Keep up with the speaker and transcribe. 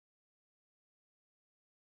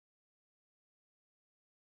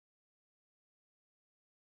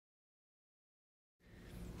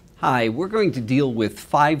Hi, we're going to deal with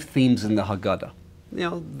 5 themes in the Haggadah.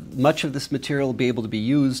 Much of this material will be able to be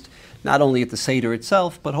used not only at the Seder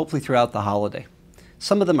itself, but hopefully throughout the holiday.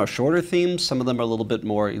 Some of them are shorter themes, some of them are a little bit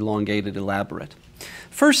more elongated, elaborate.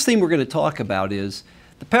 First theme we're going to talk about is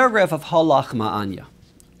the paragraph of Halach Ma'anya.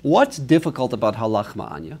 What's difficult about Halach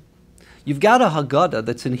Ma'anya? You've got a Haggadah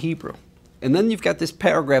that's in Hebrew, and then you've got this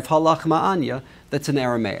paragraph, Halach Ma'anya, that's in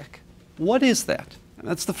Aramaic. What is that?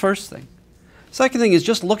 That's the first thing. Second thing is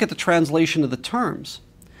just look at the translation of the terms.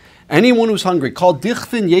 Anyone who's hungry, call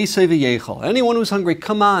dichvin yesei v'yechol. Anyone who's hungry,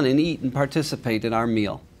 come on and eat and participate in our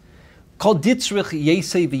meal. Call ditzrich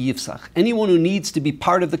yesei v'yivsach. Anyone who needs to be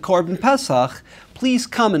part of the Korban Pesach, please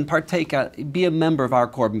come and partake, be a member of our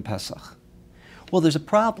Korban Pesach. Well, there's a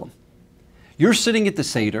problem. You're sitting at the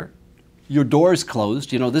Seder, your door is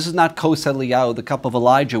closed. This is not Kos Eliyahu, the cup of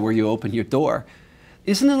Elijah, where you open your door.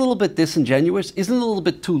 Isn't it a little bit disingenuous? Isn't it a little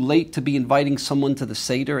bit too late to be inviting someone to the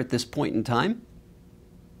Seder at this point in time?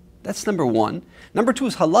 That's number one. Number two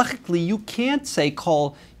is halachically, you can't say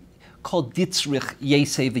call ditzrich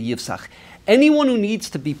yesei v'yivsach. Anyone who needs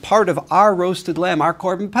to be part of our roasted lamb, our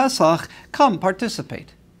Korban Pesach, come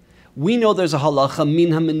participate. We know there's a halacha min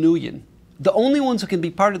hamenuyin. The only ones who can be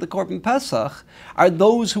part of the Korban Pesach are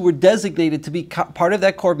those who were designated to be part of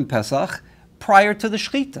that Korban Pesach prior to the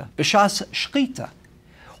Shechita, b'shas Shechita.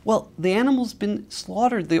 Well, the animal's been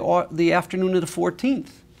slaughtered the afternoon of the 14th.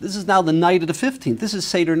 This is now the night of the 15th. This is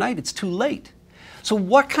Seder night. It's too late. So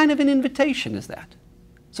what kind of an invitation is that?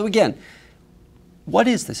 So again, what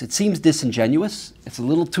is this? It seems disingenuous. It's a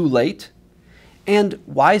little too late. And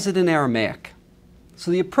why is it in Aramaic? So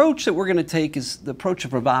the approach that we're going to take is the approach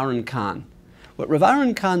of Rav Aaron Kahn. What Rav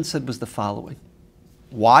Aaron Kahn said was the following.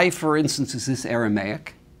 Why, for instance, is this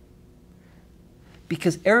Aramaic?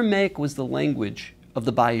 Because Aramaic was the language of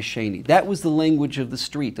the Bayis Sheni. That was the language of the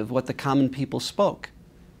street, of what the common people spoke.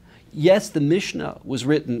 Yes, the Mishnah was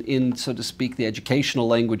written in, so to speak, the educational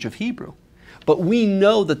language of Hebrew. But we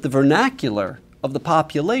know that the vernacular of the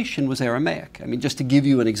population was Aramaic. I mean, just to give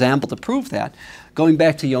you an example to prove that, going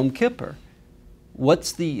back to Yom Kippur,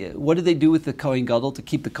 what did they do with the Kohen Gadol to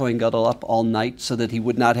keep the Kohen Gadol up all night so that he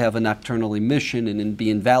would not have a nocturnal emission and be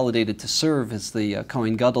invalidated to serve as the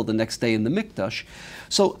Kohen Gadol the next day in the Mikdash?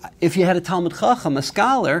 So if you had a Talmid Chacham, a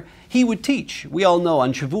scholar, he would teach. We all know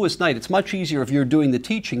on Shavuos night it's much easier if you're doing the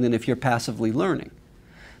teaching than if you're passively learning.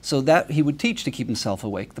 So that he would teach to keep himself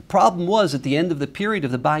awake. The problem was at the end of the period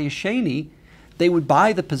of the Bayis Sheni, they would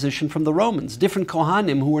buy the position from the Romans. Different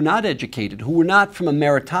Kohanim who were not educated, who were not from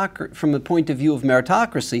a point of view of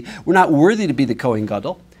meritocracy, were not worthy to be the Kohen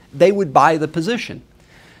Gadol. They would buy the position.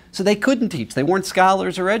 So they couldn't teach. They weren't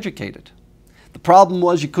scholars or educated. The problem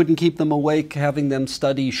was you couldn't keep them awake, having them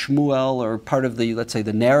study Shmuel or part of the, let's say,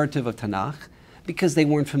 the narrative of Tanakh, because they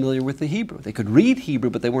weren't familiar with the Hebrew. They could read Hebrew,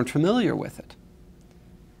 but they weren't familiar with it.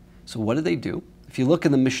 So what did they do? If you look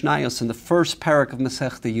in the Mishnayos in the first parak of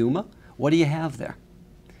Masechta Yuma, what do you have there?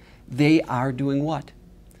 They are doing what?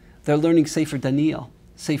 They're learning Sefer Daniel,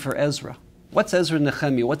 Sefer Ezra. What's Ezra and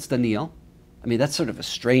Nehemiah? What's Daniel? I mean, that's sort of a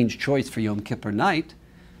strange choice for Yom Kippur night.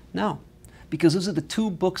 No, because those are the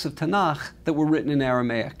 2 books of Tanakh that were written in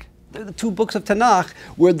Aramaic. They're the 2 books of Tanakh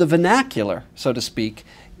where the vernacular, so to speak,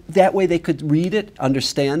 that way they could read it,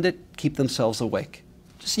 understand it, keep themselves awake.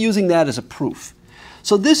 Just using that as a proof.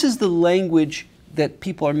 So this is the language that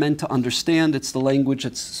people are meant to understand. It's the language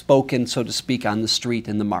that's spoken, so to speak, on the street,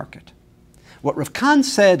 in the market. What Rav Kahn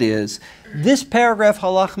said is, this paragraph,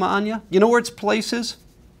 Halach Ma'anya, you know where its place is?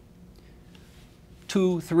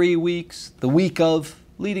 2, 3 weeks, the week of,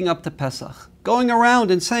 leading up to Pesach. Going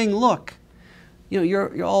around and saying, look,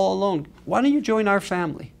 you're all alone. Why don't you join our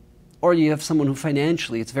family? Or you have someone who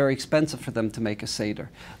financially, it's very expensive for them to make a Seder.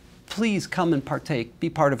 Please come and partake, be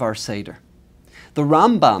part of our Seder. The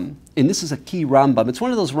Rambam, and this is a key Rambam, it's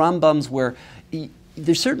one of those Rambams where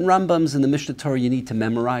there's certain Rambams in the Mishnah Torah you need to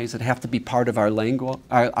memorize that have to be part of our lingua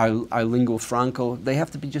franco. They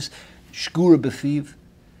have to be just shgura b'fiv.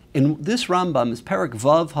 And this Rambam is Perek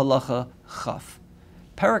Vav Halacha Chaf.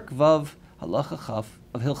 Perek Vav Halacha Chaf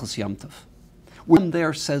of Hilchas Yom Tov. One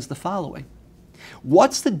there says the following.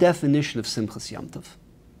 What's the definition of Simchas Yom Tov?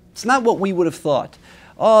 It's not what we would have thought.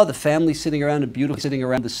 Oh, the family sitting around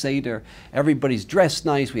the Seder. Everybody's dressed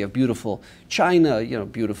nice. We have beautiful china,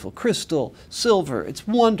 beautiful crystal, silver. It's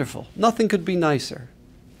wonderful. Nothing could be nicer.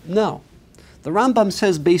 No. The Rambam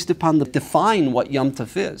says, based upon define what Yom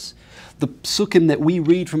Tov is. The psukim that we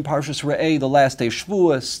read from Parshas Re'eh, the last day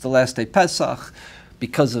Shavuos, the last day Pesach,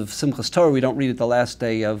 because of Simchas Torah, we don't read it the last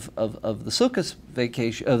day of the Sukkot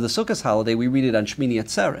vacation, of the Sukkot holiday. We read it on Shmini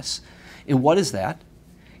Atzeres. And what is that?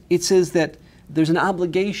 It says that there's an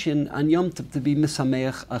obligation on Yom Tov to be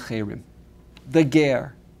misameach acherim. The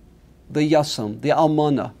ger, the yasom, the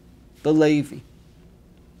almana, the levi.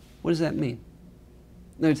 What does that mean?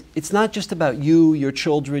 It's not just about you, your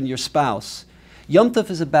children, your spouse. Yom Tov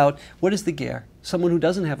is about, what is the ger? Someone who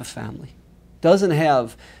doesn't have a family, doesn't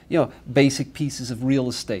have, basic pieces of real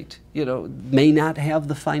estate, may not have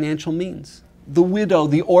the financial means. The widow,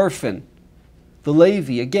 the orphan, the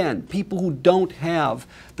Levi, again, people who don't have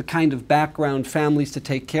the kind of background, families to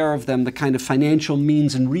take care of them, the kind of financial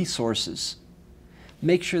means and resources.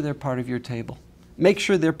 Make sure they're part of your table. Make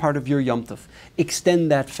sure they're part of your Yom Tov.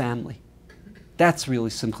 Extend that family. That's really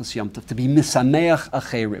Simchas Yom Tov, to be misameach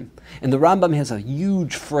acherim. And the Rambam has a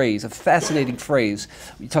huge phrase, a fascinating phrase.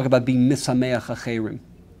 We talk about being misameach acherim.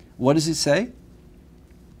 What does he say?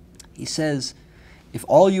 He says, if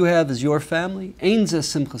all you have is your family, ein zeh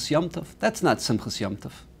Simchas Yom Tov. That's not Simchas Yom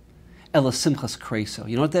Tov. Ela Simchas Kreso.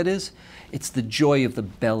 You know what that is? It's the joy of the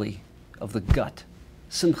belly, of the gut.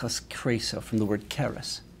 Simchas Kreso, from the word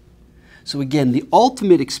keres. So again, the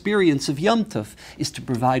ultimate experience of Yom Tov is to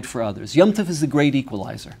provide for others. Yom Tov is the great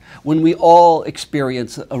equalizer, when we all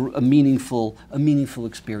experience a meaningful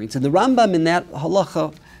experience. And the Rambam in that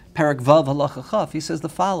halacha, Parak Vav halacha Chaf, he says the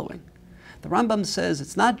following. The Rambam says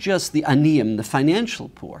it's not just the aniyim, the financial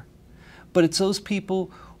poor, but it's those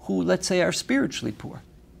people who, let's say, are spiritually poor,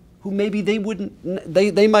 who maybe they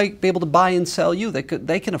might be able to buy and sell you.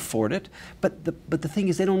 They can afford it, but the thing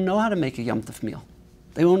is, they don't know how to make a Yom Tov meal.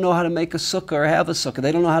 They don't know how to make a sukkah or have a sukkah.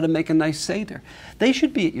 They don't know how to make a nice seder. They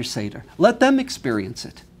should be at your seder. Let them experience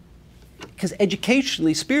it. Because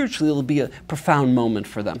educationally, spiritually, it'll be a profound moment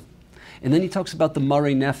for them. And then he talks about the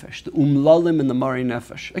Marei Nefesh, the Umlalim and the Marei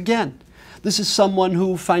Nefesh. Again, this is someone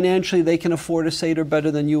who financially they can afford a seder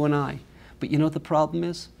better than you and I. But you know what the problem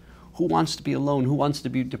is? Who wants to be alone? Who wants to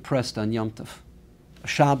be depressed on Yom Tov? A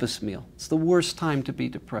Shabbos meal. It's the worst time to be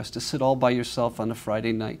depressed, to sit all by yourself on a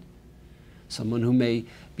Friday night. Someone who may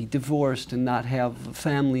be divorced and not have a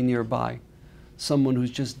family nearby. Someone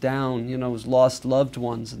who's just down, who's lost loved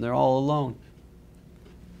ones and they're all alone.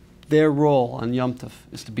 Their role on Yom Tov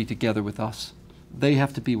is to be together with us. They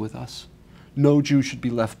have to be with us. No Jew should be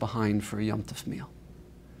left behind for a Yom Tov meal.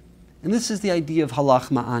 And this is the idea of halach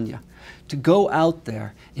ma'anya, to go out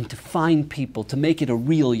there and to find people, to make it a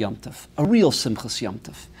real Yom Tov, a real Simchas Yom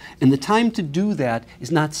Tov. And the time to do that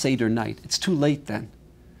is not Seder night. It's too late then.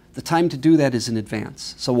 The time to do that is in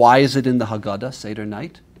advance. So why is it in the Haggadah, Seder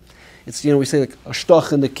night? It's, we say like a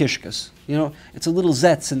shtoch in the kishkas. It's a little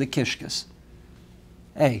zetz in the kishkas.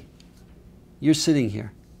 Hey, you're sitting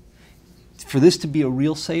here. For this to be a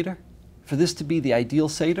real Seder, for this to be the ideal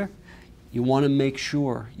Seder, you want to make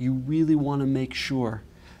sure, you really want to make sure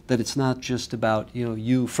that it's not just about,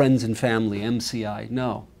 you, friends and family, MCI.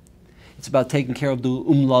 No. It's about taking care of the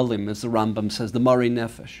umlalim, as the Rambam says, the Marei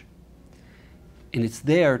Nefesh. And it's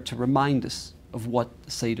there to remind us of what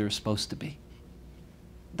the Seder is supposed to be.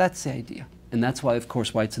 That's the idea. And that's why, of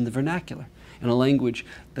course, why it's in the vernacular, in a language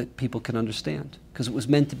that people can understand. Because it was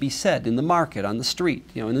meant to be said in the market, on the street,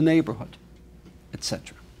 in the neighborhood,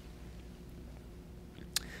 etc.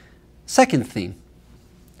 Second theme.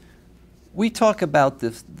 We talk about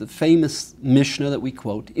the famous Mishnah that we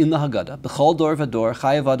quote in the Haggadah, B'chol dor v'dor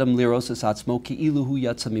chayav adam liros es atzmo ki'ilu hu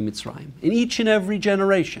yatsa mimitzrayim. In each and every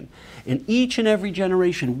generation,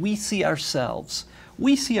 we see ourselves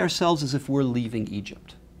as if we're leaving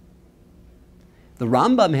Egypt. The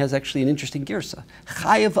Rambam has actually an interesting girsa.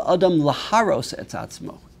 Chayav adam laharos et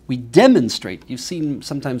atzmo. We demonstrate. You've seen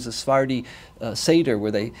sometimes the Sephardi Seder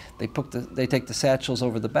where they take the satchels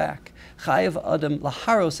over the back. Chayav adam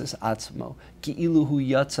laharos es atzmo ki'ilu hu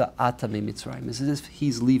yatsa ata mimitzrayim. As if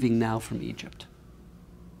he's leaving now from Egypt.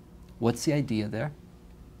 What's the idea there?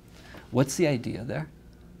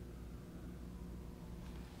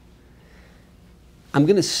 I'm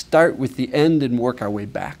going to start with the end and work our way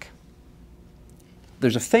back.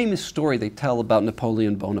 There's a famous story they tell about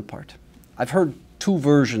Napoleon Bonaparte. I've heard two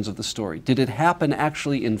versions of the story. Did it happen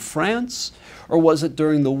actually in France, or was it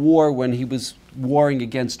during the war when he was warring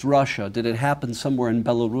against Russia? Did it happen somewhere in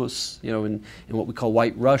Belarus, in what we call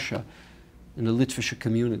White Russia, in the Litvische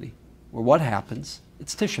community? Or what happens?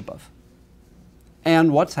 It's Tisha B'Av.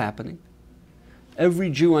 And what's happening? Every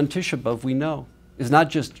Jew on Tisha B'Av, we know, is not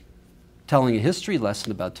just telling a history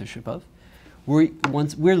lesson about Tisha B'Av.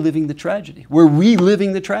 We're living the tragedy. We're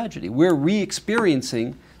reliving the tragedy. We're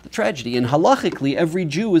re-experiencing the tragedy. And halachically, every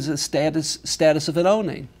Jew is a status of an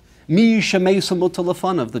onen. Mi Shemeisa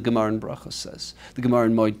Mutalafanav, the Gemara in Brachos says. The Gemara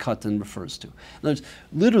in Moed Katan refers to. In other words,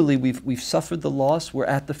 literally, we've suffered the loss. We're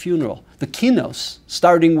at the funeral. The kinos,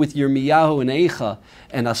 starting with Yirmiyahu and Eicha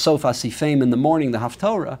and Asof Asifim in the morning, the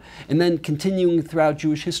Haftorah, and then continuing throughout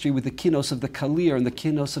Jewish history with the kinos of the Kalir and the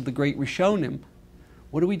kinos of the great Rishonim.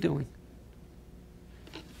 What are we doing?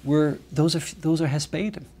 Those are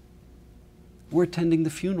Hespedim. We're attending the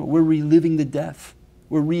funeral. We're reliving the death.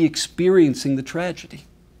 We're re-experiencing the tragedy.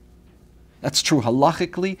 That's true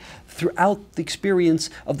halachically throughout the experience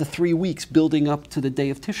of the 3 weeks building up to the day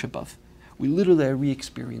of Tisha B'Av. We literally are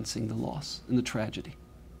re-experiencing the loss and the tragedy.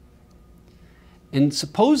 And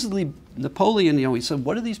supposedly Napoleon, he said,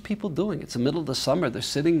 what are these people doing? It's the middle of the summer. They're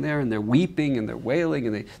sitting there and they're weeping and they're wailing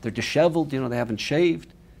and they're disheveled, they haven't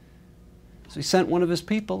shaved. So he sent one of his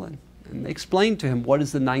people and they explained to him what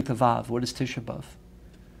is the 9th of Av, what is Tisha B'Av.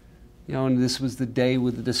 And this was the day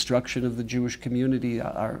with the destruction of the Jewish community,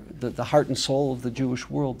 the heart and soul of the Jewish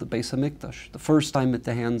world, the Beis HaMikdash. The first time at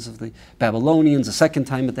the hands of the Babylonians, the second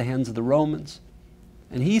time at the hands of the Romans.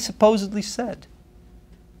 And he supposedly said,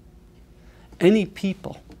 any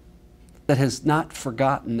people that has not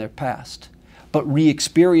forgotten their past, but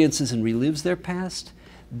re-experiences and relives their past,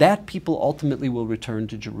 that people ultimately will return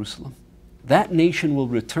to Jerusalem. That nation will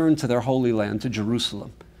return to their Holy Land, to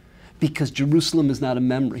Jerusalem, because Jerusalem is not a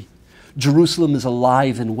memory. Jerusalem is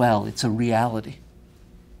alive and well. It's a reality.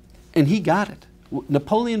 And he got it.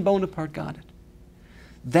 Napoleon Bonaparte got it.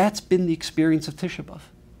 That's been the experience of Tisha B'Av.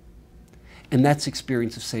 And that's the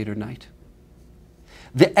experience of Seder night.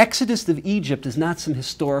 The Exodus of Egypt is not some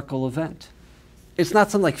historical event. It's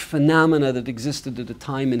not some phenomena that existed at a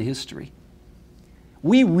time in history.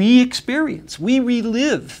 We re-experience, we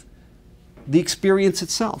relive the experience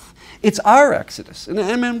itself. It's our Exodus. And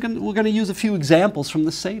we're going to use a few examples from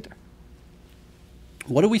the Seder.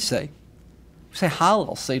 What do we say? We say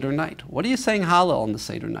Hallel, Seder night. What are you saying Hallel on the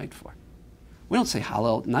Seder night for? We don't say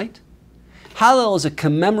Hallel at night. Hallel is a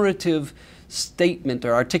commemorative statement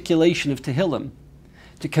or articulation of Tehillim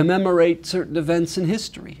to commemorate certain events in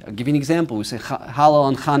history. I'll give you an example. We say Hallel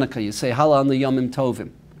on Hanukkah. You say Hallel on the Yomim Tovim.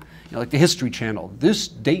 Like the History Channel, this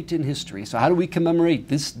date in history. So how do we commemorate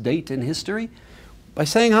this date in history? By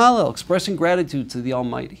saying Hallel, expressing gratitude to the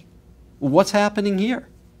Almighty. Well, what's happening here?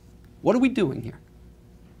 What are we doing here?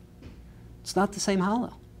 It's not the same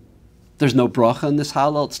Hallel. There's no bracha in this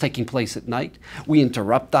Hallel. It's taking place at night. We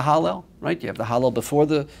interrupt the Hallel, right? You have the Hallel before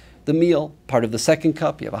the meal, part of the second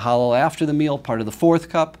cup. You have a Hallel after the meal, part of the fourth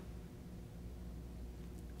cup.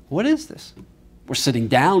 What is this? We're sitting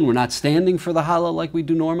down. We're not standing for the Hallel like we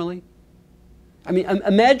do normally. I mean,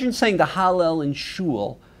 imagine saying the Hallel in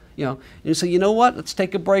shul. And you say, you know what? Let's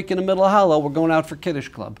take a break in the middle of Hallel. We're going out for Kiddush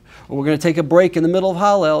Club. Or we're going to take a break in the middle of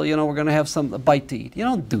Hallel. We're going to have a bite to eat. You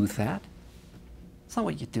don't do that. That's not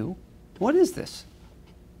what you do. What is this?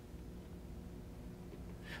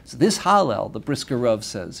 So this Hallel, the Brisker Rav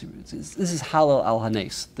says, this is Hallel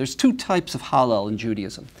al-Hanes. There's two types of Hallel in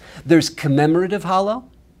Judaism. There's commemorative Hallel,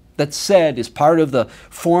 that's said is part of the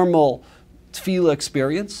formal tefillah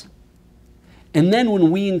experience. And then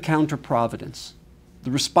when we encounter providence,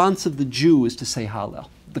 the response of the Jew is to say Hallel.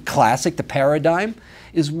 The classic, the paradigm,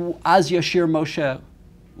 is Az Yashir Moshe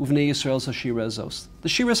Uvnei Yisrael Shir Ezos. The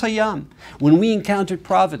Shiras Hayam. When we encountered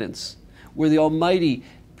providence, where the Almighty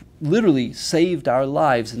literally saved our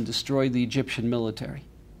lives and destroyed the Egyptian military.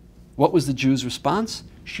 What was the Jews' response?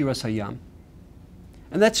 Shiras Hayam.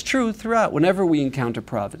 And that's true throughout. Whenever we encounter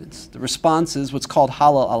providence, the response is what's called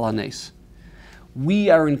Hallel al-Hanes. We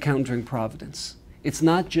are encountering providence. It's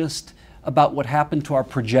not just about what happened to our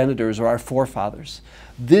progenitors or our forefathers.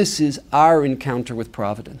 This is our encounter with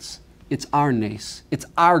providence. It's our nes. It's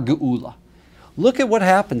our geula. Look at what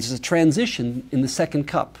happens as a transition in the second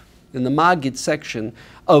cup, in the Magid section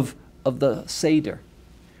of the Seder,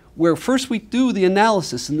 where first we do the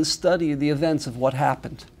analysis and the study of the events of what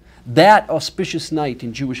happened. That auspicious night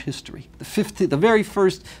in Jewish history, the very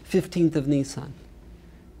first 15th of Nisan.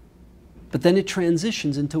 But then it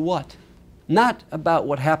transitions into what? Not about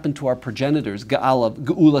what happened to our progenitors, Ge'ulas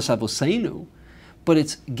Avoseinu, but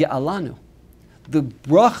it's Ge'alanu. The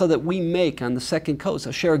bracha that we make on the second coast,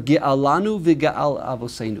 Asher Ge'alanu v'Ge'al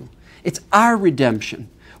Avoseinu. It's our redemption.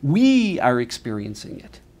 We are experiencing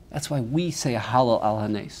it. That's why we say Hallel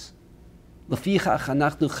al-Hanes. Lefichach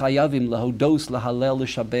anachnu chayavim lahodos lahalel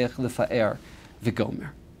l'shabech l'fa'er v'gomer.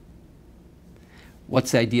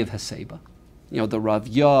 What's the idea of Haseba? The Rav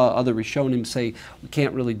Yah, other Rishonim say we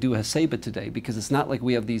can't really do Haseba today because it's not like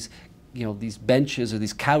we have these, these benches or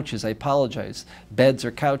these couches. I apologize, beds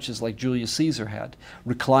or couches like Julius Caesar had,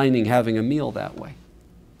 reclining, having a meal that way.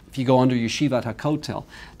 If you go under Yeshivat HaKotel,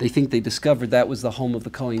 they think they discovered that was the home of the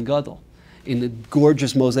Kohen Gadol, in the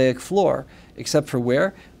gorgeous mosaic floor, except for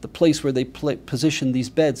where? The place where they positioned these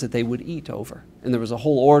beds that they would eat over. And there was a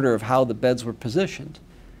whole order of how the beds were positioned.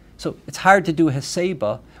 So it's hard to do a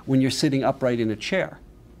Heseba when you're sitting upright in a chair.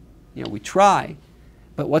 You know, we try,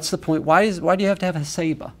 but what's the point? Why do you have to have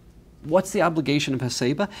Heseba? What's the obligation of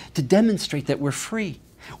Heseba? To demonstrate that we're free.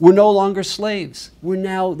 We're no longer slaves. We're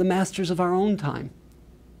now the masters of our own time.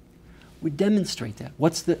 We demonstrate that.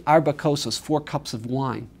 What's the Arba Kosos, 4 cups of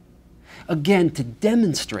wine? Again, to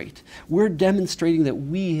demonstrate. We're demonstrating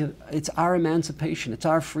that it's our emancipation, it's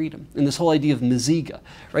our freedom. And this whole idea of meziga,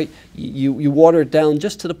 right? You water it down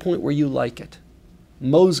just to the point where you like it.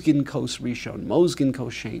 Mozgin kos rishon, mozgin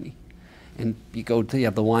kos sheni. And you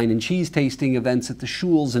have the wine and cheese tasting events at the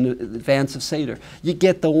shuls in advance of Seder. You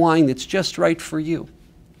get the wine that's just right for you.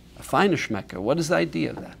 A fine shmecker. What is the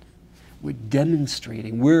idea of that? We're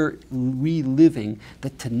demonstrating, we're reliving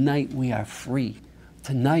that tonight we are free.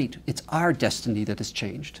 Tonight, it's our destiny that has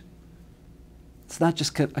changed. It's not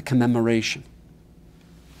just a commemoration.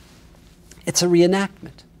 It's a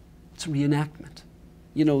reenactment. It's a reenactment.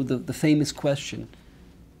 You know, the famous question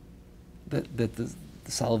that the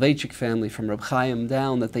Soloveitchik family from Reb Chaim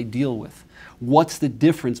down that they deal with. What's the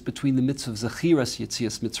difference between the mitzvah of Zechiras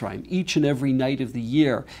Yetzias Mitzrayim? Each and every night of the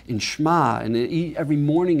year in Shema and every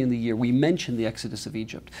morning in the year we mention the Exodus of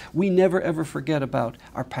Egypt. We never ever forget about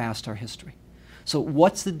our past, our history. So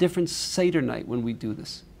what's the difference Seder night when we do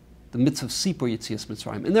this? The mitzvah of Sipur Yetzias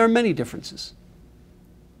Mitzrayim. And there are many differences.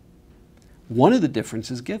 One of the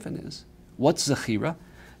differences given is, what's Zechira?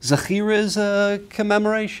 Zechira is a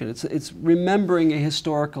commemoration. It's remembering a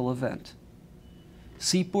historical event.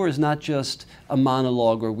 Sipur is not just a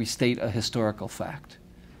monologue where we state a historical fact.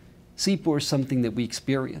 Sipur is something that we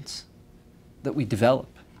experience, that we develop,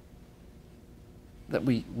 that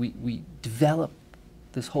we develop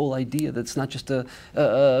this whole idea that's not just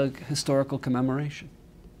a historical commemoration.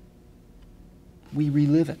 We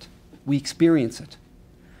relive it. We experience it.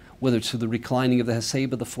 Whether it's through the reclining of the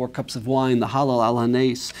Heseba, the 4 cups of wine, the Halal al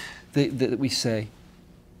Hanes that we say.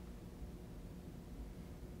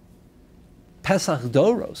 Pesach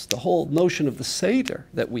Doros, the whole notion of the Seder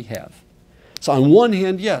that we have. So on one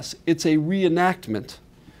hand, yes, it's a reenactment.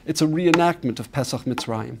 It's a reenactment of Pesach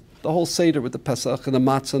Mitzrayim. The whole Seder with the Pesach and the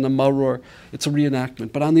Matzah and the Maror, it's a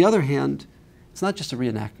reenactment. But on the other hand, it's not just a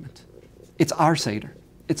reenactment. It's our Seder.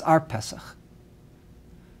 It's our Pesach.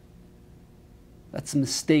 That's a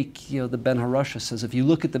mistake, you know, the Ben Harasha says. If you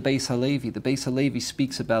look at the Beis Halevi, the Beis Halevi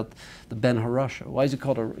speaks about the Ben Harasha. Why is it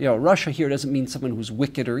called Rasha here doesn't mean someone who's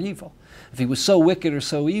wicked or evil. If he was so wicked or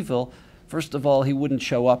so evil, first of all, he wouldn't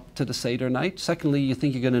show up to the Seder night. Secondly, you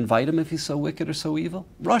think you're going to invite him if he's so wicked or so evil?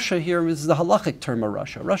 Rasha here is the halachic term of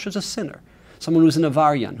Rasha. Rasha is a sinner. Someone who's an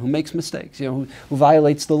avaryan, who makes mistakes, you know, who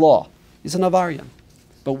violates the law. He's an avaryan.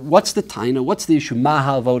 But what's the taina? What's the issue? Ma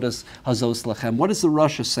ha'avodas hazos lachem. What is the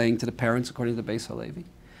Rasha saying to the parents according to the Beis Halevi?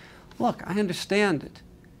 Look, I understand it.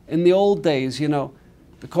 In the old days, you know,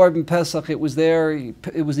 the Korban Pesach, it was there.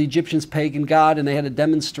 It was the Egyptians' pagan god, and they had to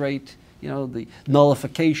demonstrate, you know, the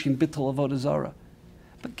nullification, bittul avodah zarah.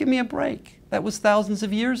 But give me a break. That was thousands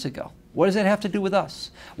of years ago. What does that have to do with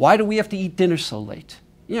us? Why do we have to eat dinner so late?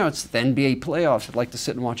 You know, it's the NBA playoffs. I'd like to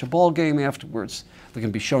sit and watch a ball game afterwards. They're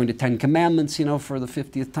going to be showing the 10 Commandments, you know, for the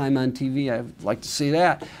 50th time on TV. I'd like to see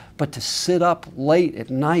that. But to sit up late at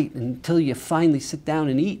night until you finally sit down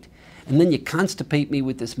and eat, and then you constipate me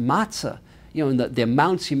with this matzah, you know, and the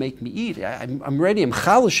amounts you make me eat. I'm ready. I'm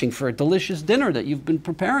chalishing for a delicious dinner that you've been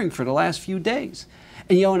preparing for the last few days.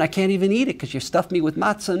 And, you know, and I can't even eat it because you stuffed me with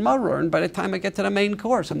matzah and maror, and by the time I get to the main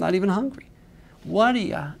course, I'm not even hungry. What are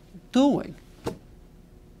you doing?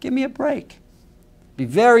 Give me a break. Be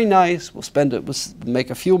very nice. We'll make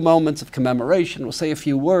a few moments of commemoration. We'll say a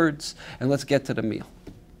few words, and let's get to the meal.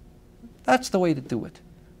 That's the way to do it.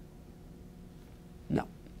 No.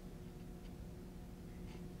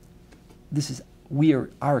 This is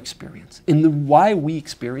our experience. And why are we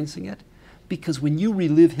experiencing it? Because when you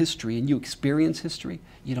relive history and you experience history,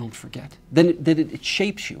 you don't forget. Then it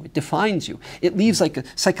shapes you. It defines you. It leaves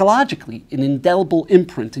psychologically an indelible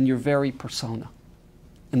imprint in your very persona.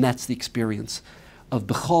 And that's the experience of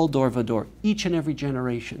B'chol Dor Vador, each and every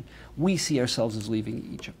generation. We see ourselves as leaving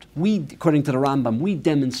Egypt. According to the Rambam, we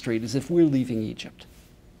demonstrate as if we're leaving Egypt.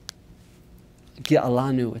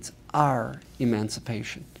 Ge'alanu, it's our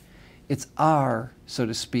emancipation. It's our, so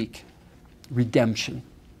to speak, redemption,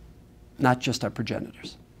 not just our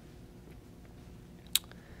progenitors.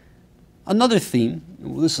 Another theme,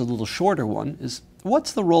 this is a little shorter one, is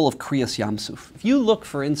what's the role of Kriyas Yamsuf? If you look,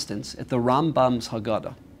 for instance, at the Rambam's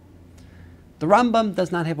Haggadah, The Rambam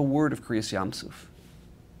does not have a word of Kriyas Yamsuf,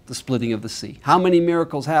 the splitting of the sea. How many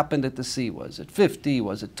miracles happened at the sea? Was it 50?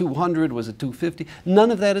 Was it 200? Was it 250?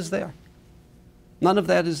 None of that is there. None of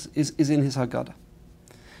that is in his Haggadah.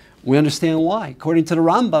 We understand why. According to the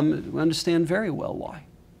Rambam, we understand very well why.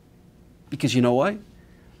 Because you know why?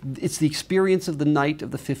 It's the experience of the night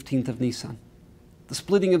of the 15th of Nisan. The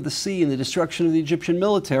splitting of the sea and the destruction of the Egyptian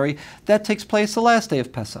military, that takes place the last day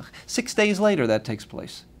of Pesach. 6 days later, that takes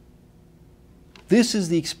place. This is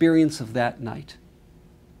the experience of that night.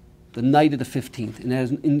 The night of the 15th.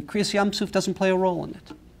 And Kriyas Yamsuf doesn't play a role in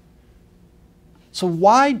it. So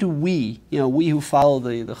why do we who follow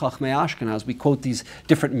the Chachmei Ashkenaz, we quote these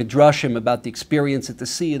different midrashim about the experience at the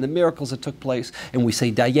sea and the miracles that took place, and we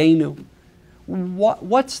say Dayenu?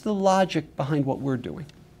 What's the logic behind what we're doing?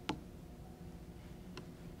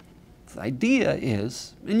 The idea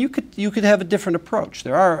is, and you could have a different approach.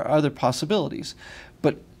 There are other possibilities,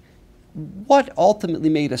 but what ultimately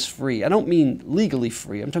made us free? I don't mean legally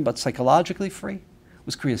free. I'm talking about psychologically free.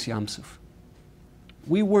 Was Kriyas Yamsuf.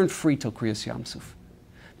 We weren't free till Kriyas Yamsuf,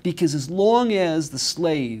 because as long as the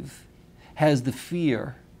slave has the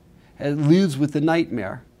fear, lives with the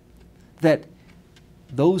nightmare, that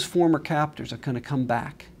those former captors are going to come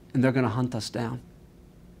back and they're going to hunt us down.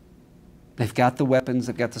 They've got the weapons,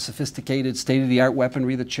 they've got the sophisticated, state-of-the-art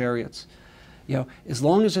weaponry, the chariots. As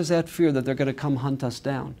long as there's that fear that they're going to come hunt us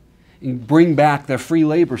down and bring back their free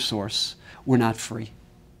labor source, we're not free.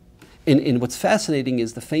 And what's fascinating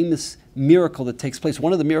is the famous miracle that takes place.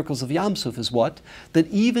 One of the miracles of Yamsuf is what? That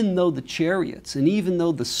even though the chariots and even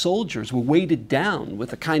though the soldiers were weighted down with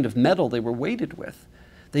the kind of metal they were weighted with,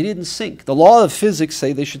 they didn't sink. The law of physics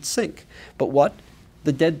say they should sink. But what?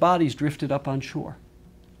 The dead bodies drifted up on shore.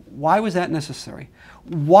 Why was that necessary?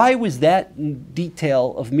 Why was that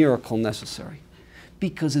detail of miracle necessary?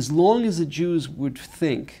 Because as long as the Jews would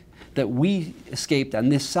think that we escaped on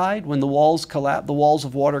this side, when the walls collapsed, the walls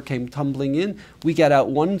of water came tumbling in, we got out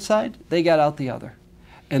one side, they got out the other.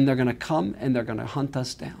 And they're going to come and they're going to hunt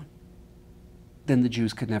us down. Then the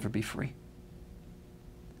Jews could never be free.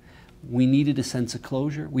 We needed a sense of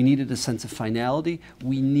closure. We needed a sense of finality.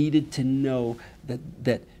 We needed to know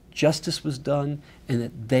that justice was done and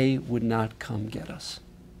that they would not come get us.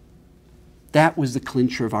 That was the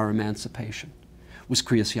clincher of our emancipation, was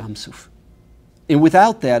Kriyas Yamsuf. And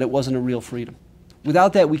without that, it wasn't a real freedom.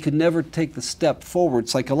 Without that, we could never take the step forward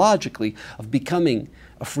psychologically of becoming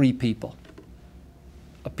a free people,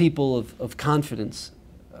 a people of confidence,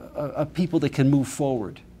 a people that can move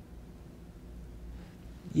forward.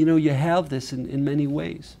 You have this in many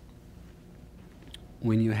ways.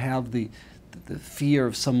 When you have the fear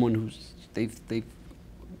of someone who's they've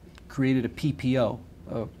created a PPO,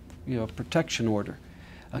 a protection order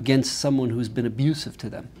against someone who's been abusive to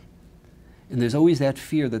them. And there's always that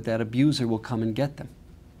fear that that abuser will come and get them.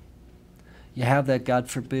 You have that, God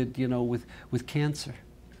forbid, with cancer.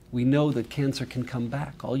 We know that cancer can come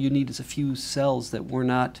back. All you need is a few cells that were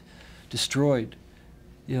not destroyed.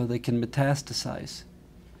 They can metastasize.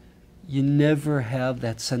 You never have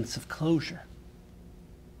that sense of closure.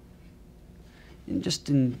 And just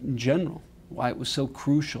in general, why it was so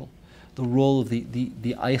crucial, the role of the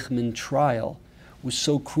Eichmann trial was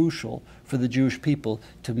so crucial for the Jewish people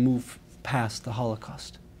to move past the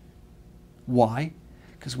Holocaust. Why?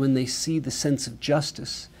 Because when they see the sense of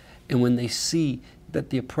justice and when they see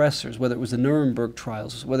that the oppressors, whether it was the Nuremberg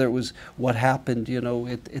trials, whether it was what happened,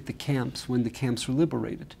 at the camps, when the camps were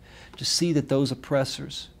liberated, to see that those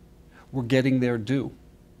oppressors were getting their due,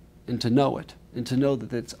 and to know it, and to know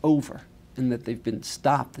that it's over, and that they've been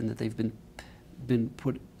stopped, and that they've been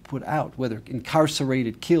put out, whether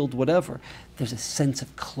incarcerated, killed, whatever, there's a sense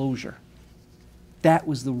of closure. That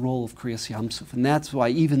was the role of Kriyas Yamsuf, and that's why,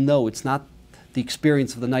 even though it's not the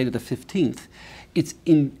experience of the night of the 15th, it's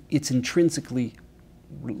intrinsically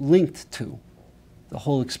linked to the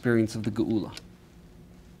whole experience of the Geula.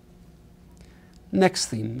 Next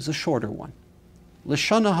theme is a shorter one.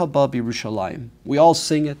 L'shana haba b'Yerushalayim. We all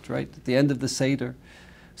sing it, right? At the end of the Seder,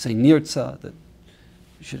 say Nirtza, that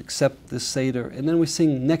you should accept this Seder, and then we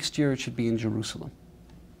sing next year it should be in Jerusalem.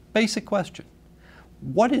 Basic question.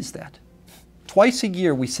 What is that? Twice a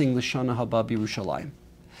year we sing L'shana haba b'Yerushalayim.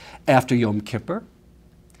 After Yom Kippur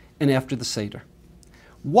and after the Seder.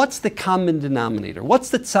 What's the common denominator? What's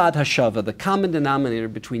the tzad hashava, the common denominator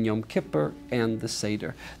between Yom Kippur and the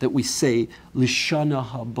Seder, that we say L'shana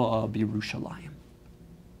haba b'Yerushalayim?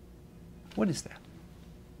 What is that?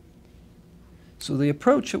 So the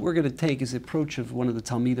approach that we're going to take is the approach of one of the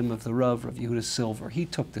Talmidim of the Rav Yehuda Silver. He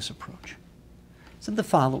took this approach. He said the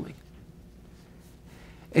following.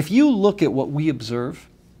 If you look at what we observe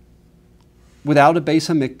without a Beis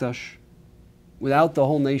HaMikdash, without the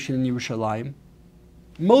whole nation in Yerushalayim.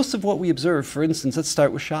 Most of what we observe, for instance, let's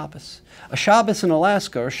start with Shabbos. A Shabbos in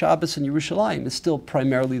Alaska or a Shabbos in Yerushalayim is still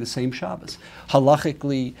primarily the same Shabbos.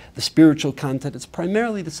 Halachically, the spiritual content, it's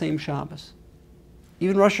primarily the same Shabbos.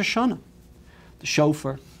 Even Rosh Hashanah, the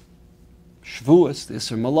Shofar, Shavuos, the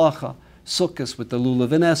Isser Malacha, Sukkos with the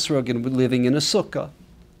Lulav and Esrog and living in a Sukkah.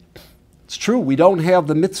 It's true, we don't have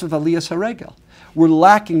the mitzvah of Aliyas HaRegel. We're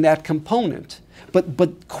lacking that component.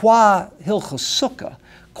 But qua Hilchos Sukkah,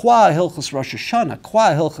 qua Hilchos Rosh Hashanah,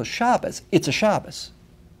 qua Hilchos Shabbos, it's a Shabbos.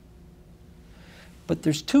 But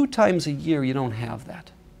there's 2 times a year you don't have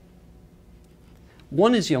that.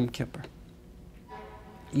 One is Yom Kippur.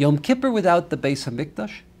 Yom Kippur without the Beis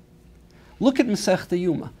HaMikdash. Look at Masechta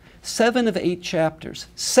Yuma. 7 of 8 chapters,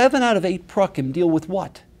 7 out of 8 prakim deal with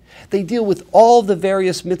what? They deal with all the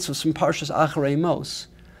various mitzvahs from Parshas Acharei Mos,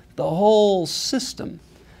 the whole system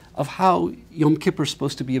of how Yom Kippur is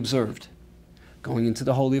supposed to be observed. Going into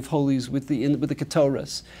the Holy of Holies with the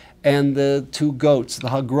Ketoras, and the 2 goats, the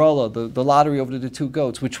Hagrala, the lottery over the 2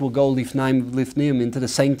 goats, which will go Lifnaim Lifnim into the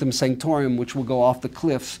Sanctum Sanctorum, which will go off the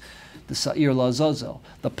cliffs, the Sa'ir Lazazel,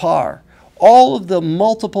 the Par. All of the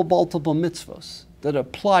multiple mitzvahs that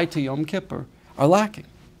apply to Yom Kippur are lacking.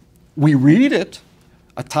 We read it,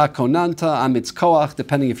 Ata Konanta, Amitz Koach,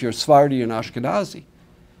 depending if you're Sephardi or Ashkenazi.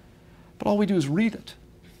 But all we do is read it.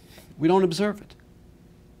 We don't observe it.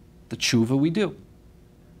 The tshuva we do.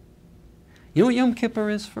 You know what Yom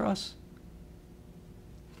Kippur is for us?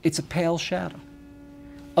 It's a pale shadow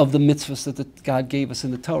of the mitzvahs that God gave us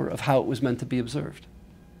in the Torah, of how it was meant to be observed.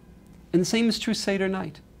 And the same is true Seder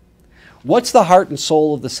night. What's the heart and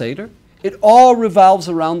soul of the Seder? It all revolves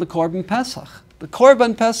around the Korban Pesach. The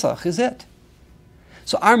Korban Pesach is it.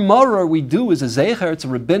 So our maror we do is a zecher, it's a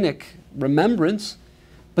rabbinic remembrance,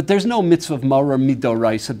 but there's no mitzvah of maror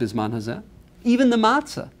midoraisa bisman hazeh. Even the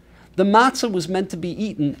matzah. The matzah was meant to be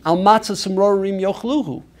eaten, al matzah samrorim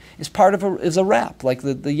yochluhu, is a wrap, like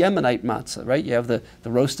the Yemenite matzah, right? You have the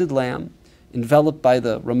roasted lamb, enveloped by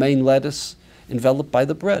the romaine lettuce, enveloped by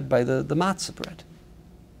the bread, by the matzah bread.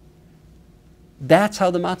 That's how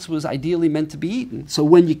the matzah was ideally meant to be eaten. So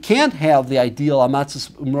when you can't have the ideal amatzah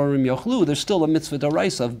umrorim yochlu, there's still a mitzvah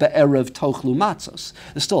d'oraisa of be'erev tochlu matzos.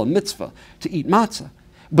 There's still a mitzvah to eat matzah.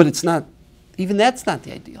 But it's not, even that's not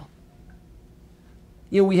the ideal.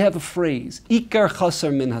 You know, we have a phrase, ikar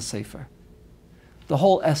chasar min hasefer. The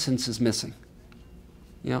whole essence is missing.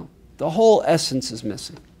 You know, the whole essence is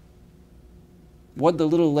missing. What did the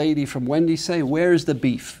little lady from Wendy say? Where's the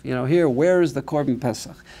beef? You know, here, where is the Korban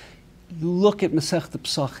Pesach? You look at Masechta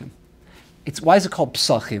Psachim. Why is it called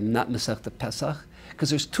Psachim, not Masechta Pesach? Because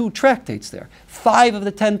there's 2 tractates there. 5 of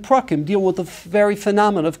the 10 prakim deal with the very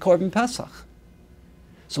phenomenon of Korban Pesach.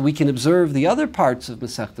 So we can observe the other parts of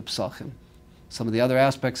Masechta Psachim, some of the other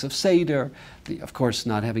aspects of Seder, of course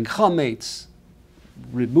not having chametz,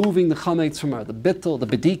 removing the chametz from the bittul, the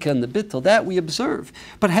bedika and the bittul, that we observe.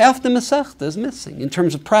 But half the Masechta is missing in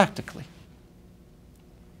terms of practically.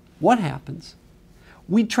 What happens?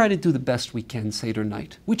 We try to do the best we can Seder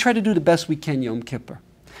night. We try to do the best we can Yom Kippur.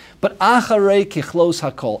 But acharei kichlos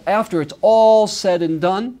hakol, after it's all said and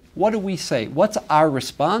done, what do we say? What's our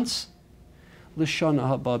response? L'shana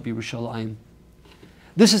haba b'Yerushalayim.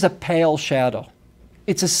 This is a pale shadow.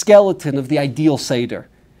 It's a skeleton of the ideal Seder.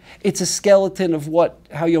 It's a skeleton of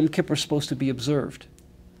how Yom Kippur is supposed to be observed.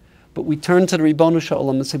 But we turn to the Ribono Shel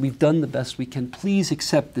Olam and say, we've done the best we can. Please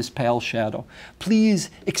accept this pale shadow. Please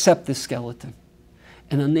accept this skeleton.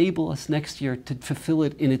 And enable us next year to fulfill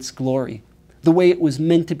it in its glory, the way it was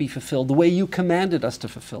meant to be fulfilled, the way you commanded us to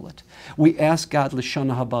fulfill it. We ask God,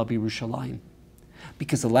 L'shana haba b'Yerushalayim,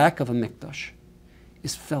 because the lack of a mikdash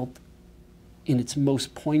is felt in its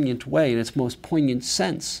most poignant way, in its most poignant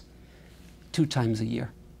sense, 2 times a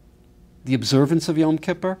year. The observance of Yom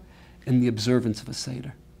Kippur and the observance of a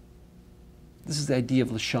Seder. This is the idea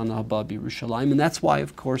of L'shana haba b'Yerushalayim, and that's why,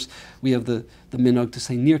 of course, we have the minog to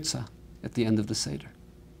say Nirtzah at the end of the Seder,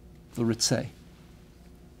 the Ritzeh.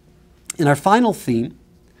 And our final theme,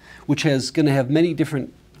 which is going to have many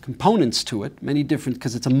different components to it, many different,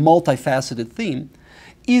 because it's a multifaceted theme,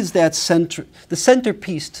 is that the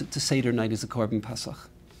centerpiece to Seder night is the Korban Pesach.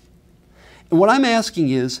 And what I'm asking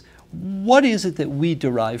is, what is it that we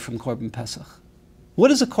derive from Korban Pesach? What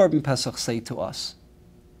does a Korban Pesach say to us?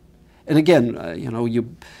 And again,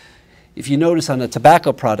 if you notice on a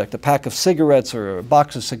tobacco product, a pack of cigarettes or a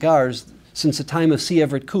box of cigars, since the time of C.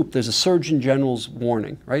 Everett Koop, there's a Surgeon General's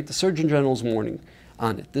warning, right? The Surgeon General's warning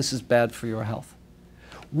on it. This is bad for your health.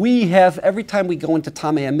 We have, every time we go into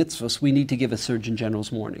Tamei HaMitzvos, we need to give a Surgeon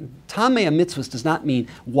General's warning. Tamei HaMitzvos does not mean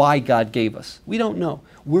why God gave us. We don't know.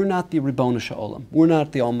 We're not the Ribono Shel We're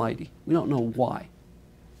not the Almighty. We don't know why.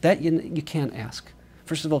 That you can't ask.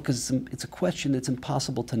 First of all, because it's a question that's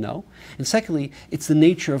impossible to know. And secondly, it's the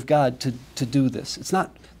nature of God to do this. It's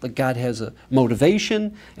not like God has a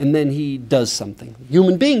motivation and then he does something.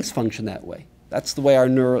 Human beings function that way. That's the way our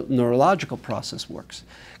neurological process works.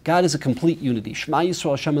 God is a complete unity. Shema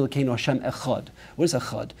Yisrael Hashem Elokeinu Hashem Echad. What is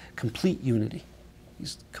Echad? Complete unity.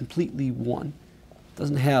 He's completely one.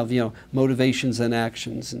 Doesn't have, motivations and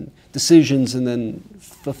actions and decisions and then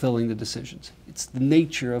fulfilling the decisions. It's the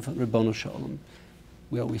nature of Ribono Shel Olam,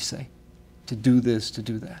 we always say. To do this, to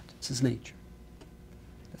do that. It's his nature.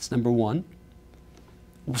 That's number one.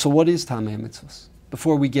 So what is Tamei HaMitzvos?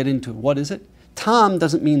 Before we get into it, what is it? Tam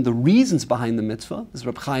doesn't mean the reasons behind the mitzvah, as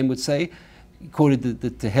Reb Chaim would say. He quoted the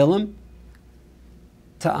Tehillim.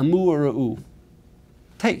 Ta'amu ra'u.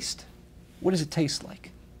 Taste. What does it taste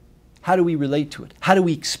like? How do we relate to it? How do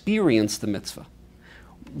we experience the mitzvah?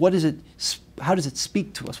 How does it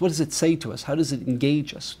speak to us? What does it say to us? How does it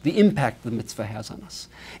engage us? The impact the mitzvah has on us.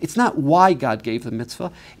 It's not why God gave the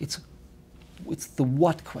mitzvah. It's the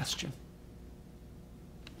what question.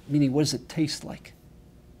 Meaning, what does it taste like?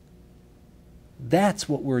 That's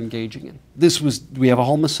what we're engaging in. We have a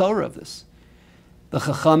whole Masorah of this. The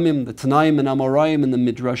Chachamim, the Tanaim and Amoraim, and the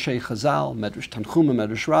Midrashei Chazal, Medrash Tanchuma,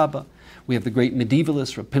 Medrash Rabbah. We have the great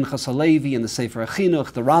medievalists, Reb Pinchas Halevi, and the Sefer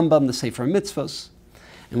HaChinuch, the Rambam, the Sefer Mitzvos.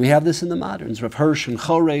 And we have this in the moderns, Rav Hirsch and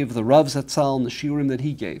Chorev, the Rav Zatzal, and the Shiurim that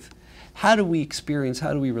he gave. How do we experience,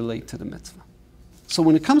 how do we relate to the mitzvah? So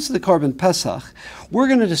when it comes to the Korban Pesach, we're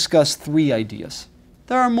going to discuss three ideas.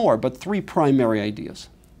 There are more, but three primary ideas.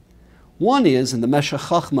 One is in the Meshech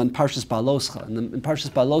Chochmah in Parshas Baloscha. In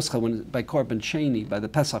Parshas Baloscha, by Korban Sheni, by the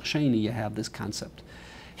Pesach Sheni, you have this concept.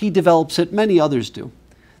 He develops it, many others do.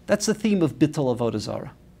 That's the theme of Bittul Avodah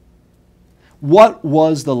Zarah. What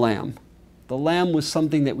was the lamb? The lamb was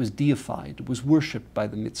something that was deified, was worshipped by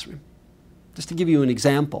the Mitzrim. Just to give you an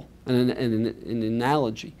example, an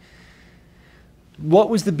analogy. What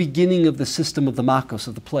was the beginning of the system of the Makos,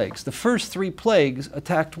 of the plagues? The first three plagues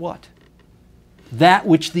attacked what? That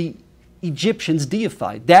which the Egyptians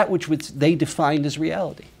deified, that which they defined as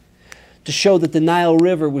reality. To show that the Nile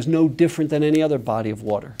River was no different than any other body of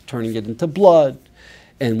water, turning it into blood,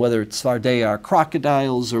 and whether it's Svardeya or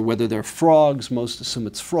crocodiles, or whether they're frogs, most assume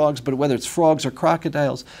it's frogs, but whether it's frogs or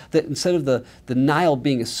crocodiles, that instead of the Nile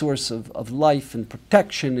being a source of life and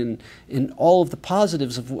protection and in all of the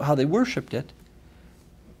positives of how they worshipped it,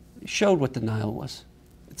 it showed what the Nile was.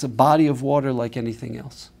 It's a body of water like anything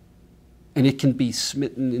else. And it can be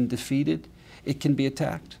smitten and defeated, it can be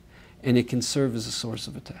attacked, and it can serve as a source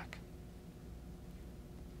of attack.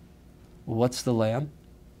 Well, what's the lamb?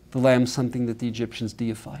 The lamb is something that the Egyptians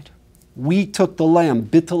deified. We took the lamb,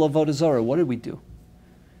 Bittul Avodah Zarah. What did we do?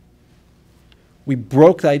 We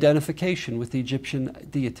broke the identification with the Egyptian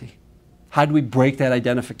deity. How do we break that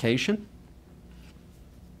identification?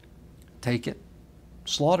 Take it,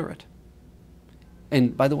 slaughter it.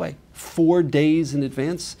 And by the way, 4 days in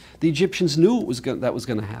advance, the Egyptians knew that was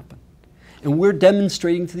going to happen. And we're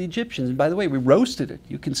demonstrating to the Egyptians. And by the way, we roasted it.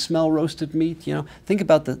 You can smell roasted meat. Think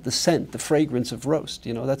about the scent, the fragrance of roast.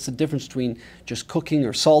 That's the difference between just cooking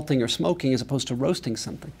or salting or smoking as opposed to roasting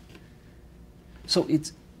something. So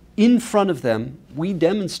it's in front of them, we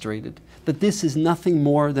demonstrated that this is nothing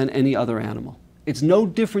more than any other animal. It's no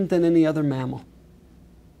different than any other mammal.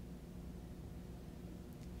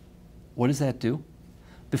 What does that do?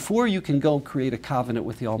 Before you can go create a covenant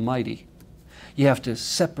with the Almighty, you have to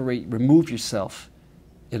separate, remove yourself,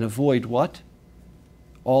 and avoid what?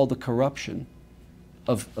 All the corruption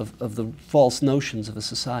of the false notions of a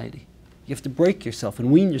society. You have to break yourself and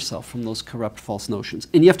wean yourself from those corrupt false notions.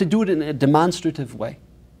 And you have to do it in a demonstrative way.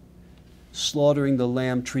 Slaughtering the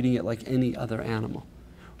lamb, treating it like any other animal.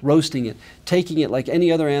 Roasting it, taking it like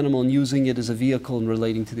any other animal and using it as a vehicle and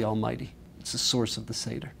relating to the Almighty. It's the source of the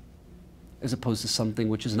Seder, as opposed to something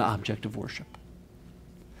which is an object of worship.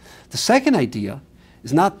 The second idea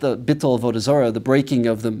is not the Bittul Avodah Zarah, the breaking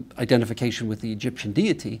of the identification with the Egyptian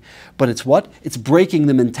deity, but it's what? It's breaking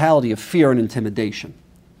the mentality of fear and intimidation.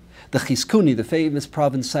 The Chizkuni, the famous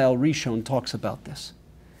Provençal Rishon, talks about this.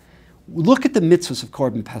 Look at the mitzvahs of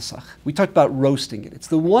Korban Pesach. We talked about roasting it. It's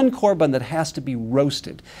the one Korban that has to be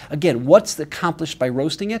roasted. Again, what's accomplished by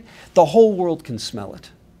roasting it? The whole world can smell it.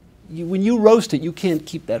 When you roast it, you can't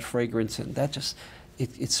keep that fragrance in. That just,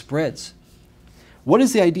 it spreads. What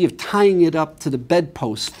is the idea of tying it up to the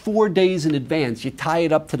bedpost 4 days in advance? You tie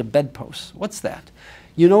it up to the bedpost. What's that?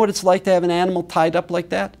 You know what it's like to have an animal tied up like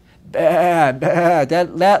that? Bad, bad.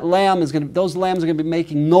 That lamb is going to, those lambs are going to be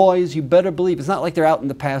making noise. You better believe. It's not like they're out in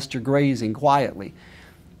the pasture grazing quietly.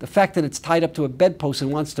 The fact that it's tied up to a bedpost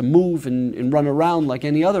and wants to move and run around like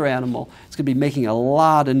any other animal, it's going to be making a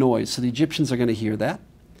lot of noise. So the Egyptians are going to hear that.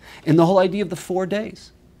 And the whole idea of the 4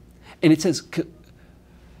 days. And it says,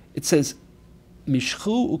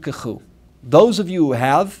 Mishchu ukechu. Those of you who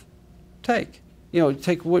have, take.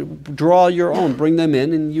 Draw your own, bring them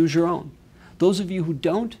in and use your own. Those of you who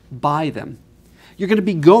don't, buy them. You're going to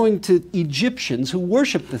be going to Egyptians who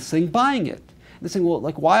worship this thing, buying it. They're saying, well,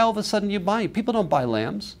 like, why all of a sudden you buy it? People don't buy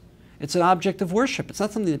lambs. It's an object of worship. It's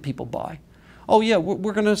not something that people buy. Oh, yeah,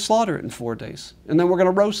 we're going to slaughter it in 4 days. And then we're going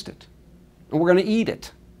to roast it. And we're going to eat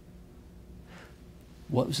it.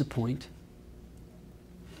 What was the point?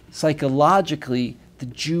 Psychologically, the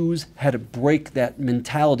Jews had to break that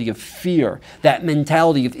mentality of fear, that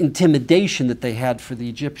mentality of intimidation that they had for the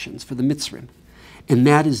Egyptians, for the Mitzrim. And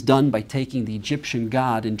that is done by taking the Egyptian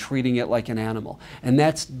god and treating it like an animal. And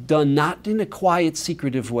that's done not in a quiet,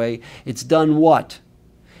 secretive way. It's done what?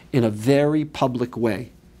 In a very public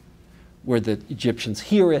way, where the Egyptians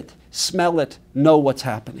hear it, smell it, know what's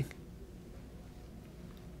happening.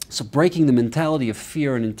 So breaking the mentality of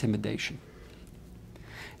fear and intimidation.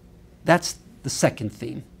 That's the second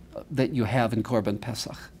theme that you have in Korban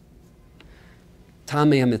Pesach.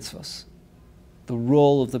 Tamei HaMitzvos. The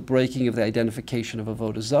role of the breaking of the identification of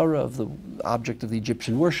Avodah Zarah, of the object of the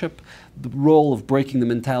Egyptian worship, the role of breaking the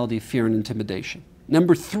mentality of fear and intimidation.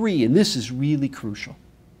 Number 3, and this is really crucial.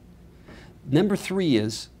 Number 3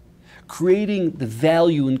 is creating the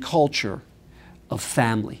value and culture of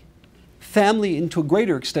family. Family, and to a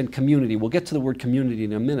greater extent, community. We'll get to the word community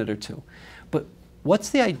in a minute or two. But what's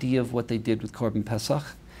the idea of what they did with Korban Pesach?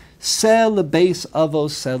 Seh lebeis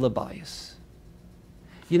avos seh lebayis.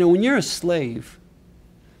 When you're a slave,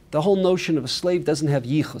 the whole notion of a slave doesn't have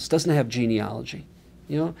yichus, doesn't have genealogy.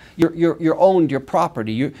 You're owned, your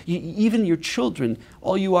property. Even your children,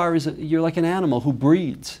 all you are is you're like an animal who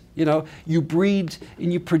breeds. You breed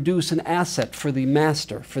and you produce an asset for the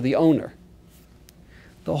master, for the owner.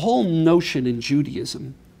 The whole notion in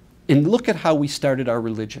Judaism, and look at how we started our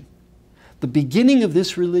religion. The beginning of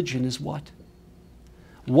this religion is what?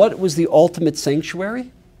 What was the ultimate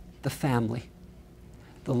sanctuary? The family.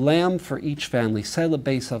 The lamb for each family. Seh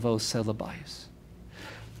lebeis avos seh lebayis.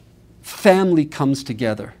 Family comes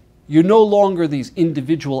together. You're no longer these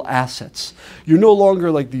individual assets. You're no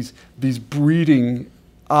longer like these breeding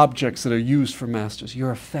objects that are used for masters.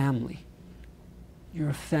 You're a family. You're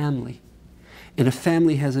a family. And a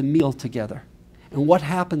family has a meal together. And what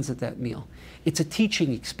happens at that meal? It's a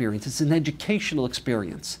teaching experience. It's an educational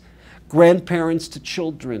experience. Grandparents to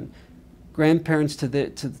children, grandparents to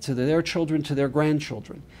their children, to their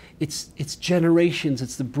grandchildren. It's generations.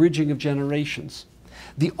 It's the bridging of generations.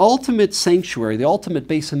 The ultimate sanctuary, the ultimate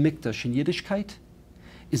Beis HaMikdash in Yiddishkeit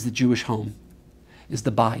is the Jewish home, is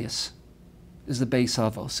the bayis, is the Beis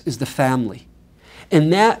Avos, is the family.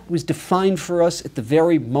 And that was defined for us at the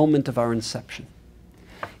very moment of our inception.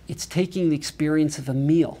 It's taking the experience of a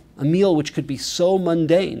meal which could be so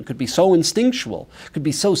mundane, could be so instinctual, could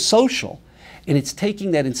be so social, and it's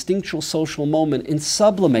taking that instinctual social moment and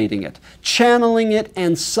sublimating it, channeling it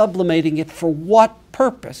and sublimating it for what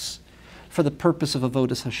purpose? For the purpose of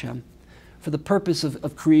Avodas Hashem, for the purpose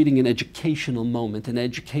of creating an educational moment, an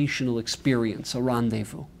educational experience, a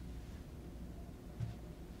rendezvous.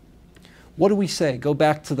 What do we say? Go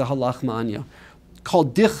back to the Halach Ma'anya. Kol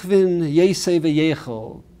dichvin yeseh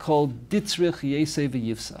v'yechol, kol ditzrich yeseh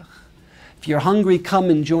v'yivsach. If you're hungry, come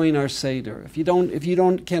and join our Seder. If you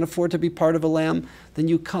can't afford to be part of a lamb, then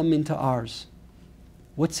you come into ours.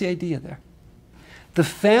 What's the idea there? The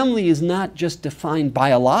family is not just defined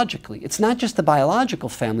biologically. It's not just the biological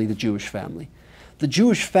family, the Jewish family. The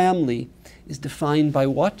Jewish family is defined by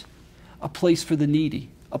what? A place for the needy,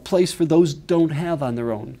 a place for those who don't have on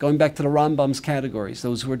their own. Going back to the Rambam's categories,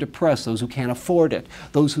 those who are depressed, those who can't afford it,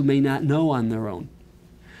 those who may not know on their own.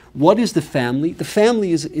 What is the family? The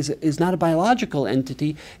family is not a biological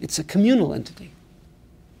entity, it's a communal entity.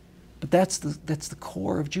 But that's the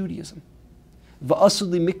core of Judaism. V'asu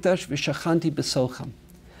li mikdash v'shachanti b'socham.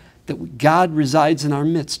 That God resides in our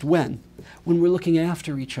midst. When? When we're looking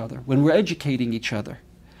after each other, when we're educating each other,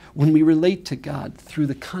 when we relate to God through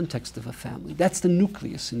the context of a family. That's the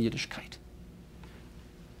nucleus in Yiddishkeit.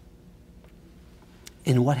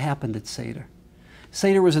 And what happened at Seder?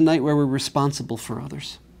 Seder was a night where we're responsible for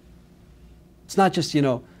others. It's not just,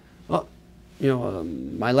 my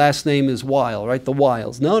last name is Weil, right? The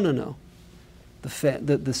Wiles. No.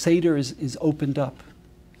 The Seder is opened up,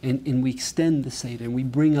 and we extend the Seder, and we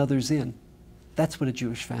bring others in. That's what a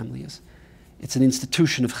Jewish family is. It's an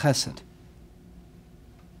institution of chesed.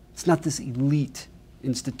 It's not this elite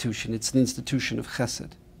institution. It's an institution of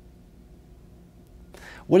chesed.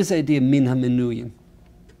 What is the idea of min hamenuyim?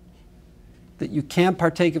 That you can't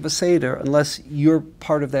partake of a Seder unless you're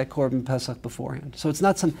part of that Korban Pesach beforehand. So it's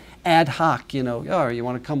not some ad hoc, you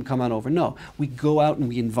want to come on over. No, we go out and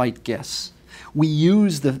we invite guests. We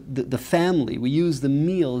use the family, we use the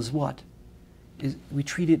meal as what? We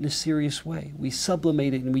treat it in a serious way. We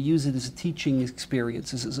sublimate it and we use it as a teaching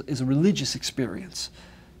experience, as a religious experience.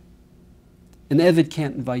 An Eved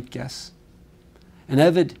can't invite guests. An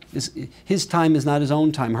Eved, his time is not his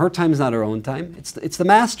own time. Her time is not her own time. It's the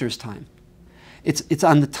master's time. It's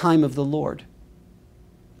on the time of the Lord.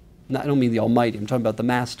 No, I don't mean the Almighty. I'm talking about the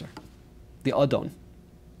Master, the Adon.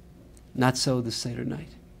 Not so the Seder night.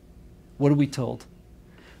 What are we told?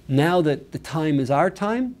 Now that the time is our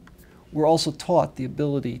time, we're also taught the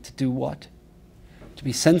ability to do what? To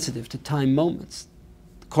be sensitive to time moments.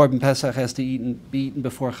 The Korban Pesach has to be eaten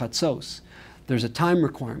before Chatzos. There's a time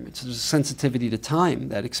requirement. So there's a sensitivity to time,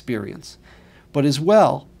 that experience. But as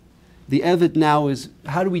well, the Eved now is,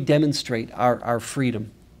 how do we demonstrate our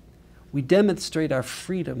freedom? We demonstrate our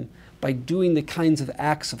freedom by doing the kinds of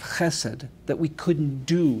acts of chesed that we couldn't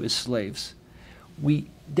do as slaves. We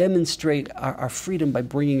demonstrate our freedom by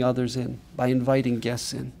bringing others in, by inviting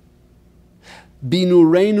guests in.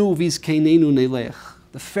 Binurenu vizkeinenu nelech.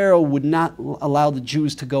 The Pharaoh would not allow the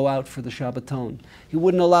Jews to go out for the Shabbaton. He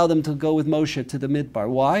wouldn't allow them to go with Moshe to the Midbar.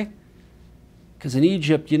 Why? Because in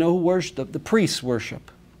Egypt, you know who worship? The priests worship.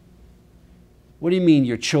 What do you mean,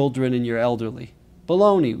 your children and your elderly?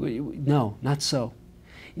 Baloney. No, not so.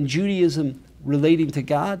 In Judaism, relating to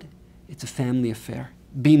God, it's a family affair.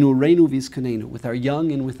 Binurenu vizkanenu, with our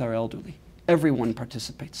young and with our elderly. Everyone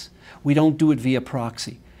participates. We don't do it via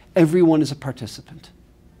proxy. Everyone is a participant.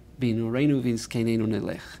 Binurenu vizkanenu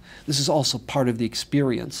nelech. This is also part of the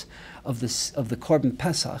experience of the Korban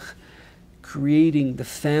Pesach, creating the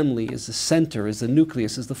family as the center, as the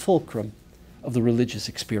nucleus, as the fulcrum of the religious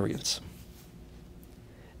experience.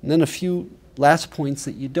 And then a few last points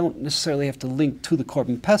that you don't necessarily have to link to the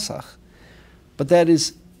Korban Pesach, but that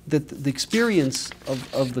is that the experience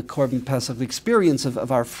of the Korban Pesach, the experience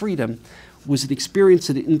of our freedom, was an experience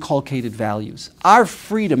that inculcated values. Our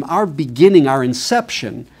freedom, our beginning, our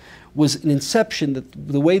inception, was an inception that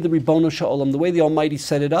the way the Ribbono Sha'olam, the way the Almighty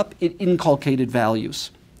set it up, it inculcated values.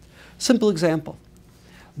 Simple example.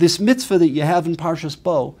 This mitzvah that you have in Parshas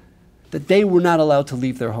Bo, that they were not allowed to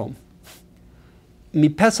leave their home. Mi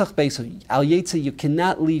Pesach Beiso, Al Yetze, you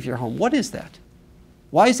cannot leave your home. What is that?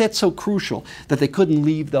 Why is that so crucial that they couldn't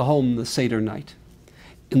leave the home the Seder night?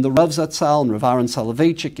 In the Rav Zatzal and Rav Aaron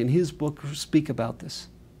Soloveitchik in his book speak about this.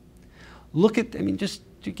 Look at, just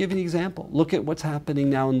to give you an example, look at what's happening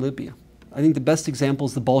now in Libya. I think the best example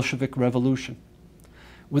is the Bolshevik Revolution.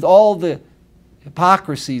 With all the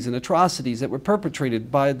hypocrisies and atrocities that were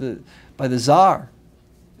perpetrated by the Tsar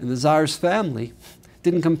and the Tsar's family,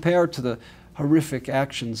 didn't compare to the horrific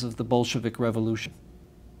actions of the Bolshevik Revolution.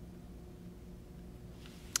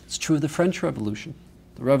 It's true of the French Revolution,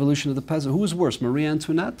 the Revolution of the Peasants. Who was worse, Marie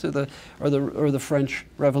Antoinette or the French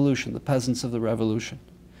Revolution, the peasants of the Revolution?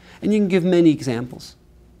 And you can give many examples.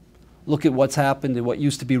 Look at what's happened in what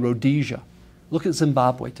used to be Rhodesia. Look at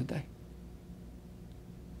Zimbabwe today.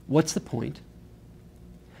 What's the point?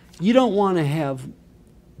 You don't want to have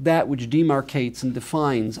that which demarcates and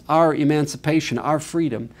defines our emancipation, our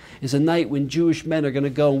freedom, is a night when Jewish men are going to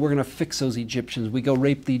go and we're going to fix those Egyptians. We go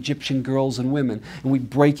rape the Egyptian girls and women, and we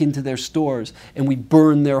break into their stores, and we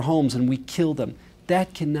burn their homes, and we kill them.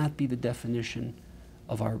 That cannot be the definition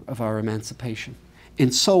of our emancipation.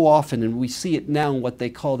 And so often, and we see it now in what they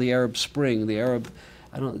call the Arab Spring, I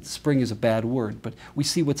don't know, spring is a bad word, but we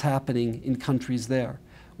see what's happening in countries there.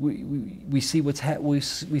 We see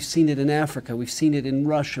we've seen it in Africa, we've seen it in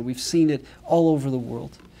Russia, we've seen it all over the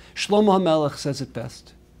world. Shlomo HaMelech says it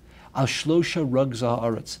best. Al shlosha rugza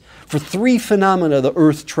haaretz. For three phenomena the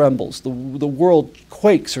earth trembles, the world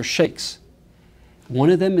quakes or shakes. One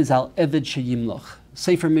of them is Al Eved Sheyimloch.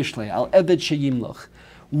 Sefer Mishlei, Al Eved Sheyimloch.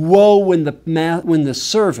 Woe when the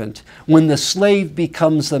servant, when the slave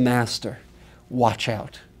becomes the master. Watch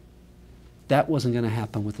out. That wasn't going to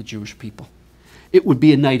happen with the Jewish people. It would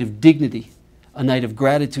be a night of dignity, a night of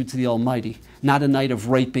gratitude to the Almighty, not a night of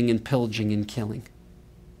raping and pillaging and killing.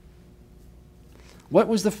 What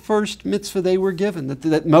was the first mitzvah they were given, that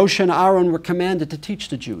Moshe and Aaron were commanded to teach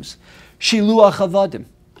the Jews? Shiluach Avadim,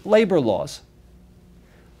 labor laws.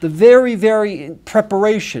 The very, very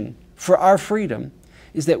preparation for our freedom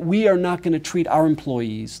is that we are not going to treat our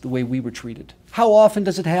employees the way we were treated. How often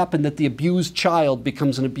does it happen that the abused child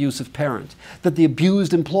becomes an abusive parent? That the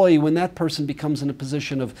abused employee, when that person becomes in a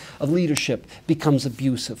position of leadership, becomes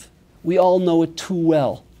abusive? We all know it too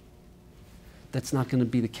well. That's not going to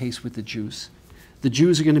be the case with the Jews. The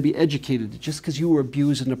Jews are going to be educated. Just because you were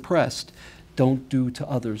abused and oppressed, don't do to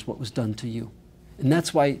others what was done to you. And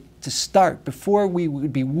that's why, to start, before we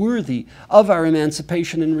would be worthy of our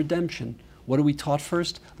emancipation and redemption, what are we taught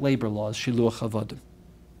first? Labor laws, shiluach avodim.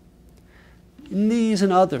 In these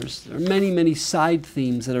and others, there are many, many side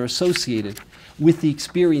themes that are associated with the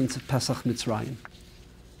experience of Pesach Mitzrayim,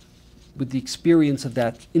 with the experience of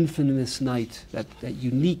that infamous night, that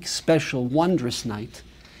unique, special, wondrous night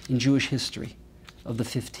in Jewish history of the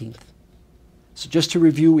 15th. So just to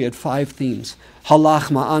review, we had 5 themes. Halach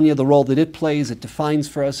Ma'anya, the role that it plays, it defines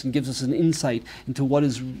for us and gives us an insight into what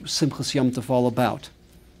is Simchas Yom Tov all about.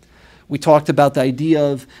 We talked about the idea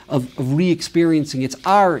of re-experiencing. It's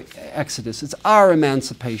our exodus, it's our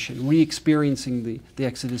emancipation, re-experiencing the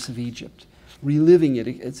exodus of Egypt, reliving it.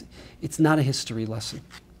 It's not a history lesson.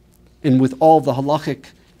 And with all the halachic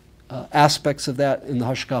aspects of that in the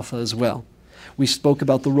Hashkafa as well. We spoke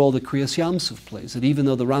about the role that Kriyas Yamsuf plays, that even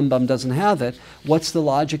though the Rambam doesn't have it, what's the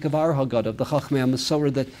logic of our Haggadah, of the Chachmei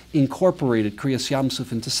HaMasorah that incorporated Kriyas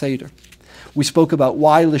Yamsuf into Seder? We spoke about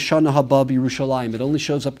why Lishana Haba B'Yerushalayim. It only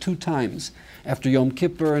shows up 2 times, after Yom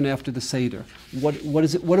Kippur and after the Seder. What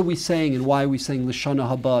is it? What are we saying, and why are we saying Lishana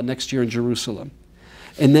Haba next year in Jerusalem?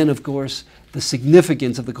 And then, of course, the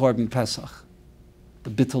significance of the Korban Pesach, the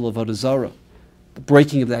Bittul of Avodah Zarah, the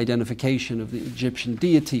breaking of the identification of the Egyptian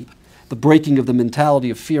deity, the breaking of the mentality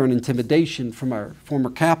of fear and intimidation from our former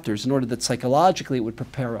captors in order that psychologically it would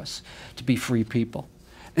prepare us to be free people.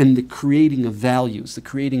 And the creating of values, the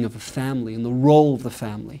creating of a family and the role of the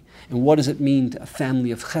family. And what does it mean to a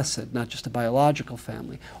family of chesed, not just a biological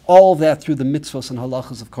family? All of that through the mitzvos and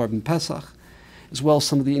halachas of Korban Pesach, as well as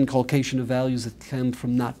some of the inculcation of values that come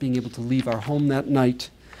from not being able to leave our home that night,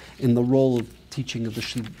 in the role of teaching of the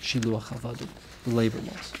Shiluach Avodim, the labor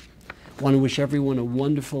laws. I want to wish everyone a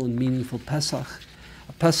wonderful and meaningful Pesach,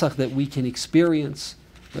 a Pesach that we can experience,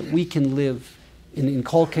 that we can live, and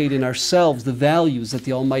inculcate in ourselves the values that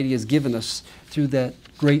the Almighty has given us through that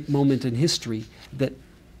great moment in history that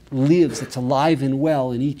lives, that's alive and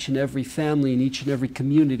well in each and every family, in each and every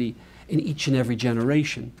community, in each and every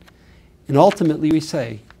generation. And ultimately we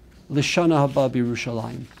say, Lishana Haba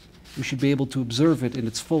B'Yerushalayim. We should be able to observe it in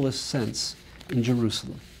its fullest sense in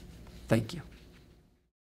Jerusalem. Thank you.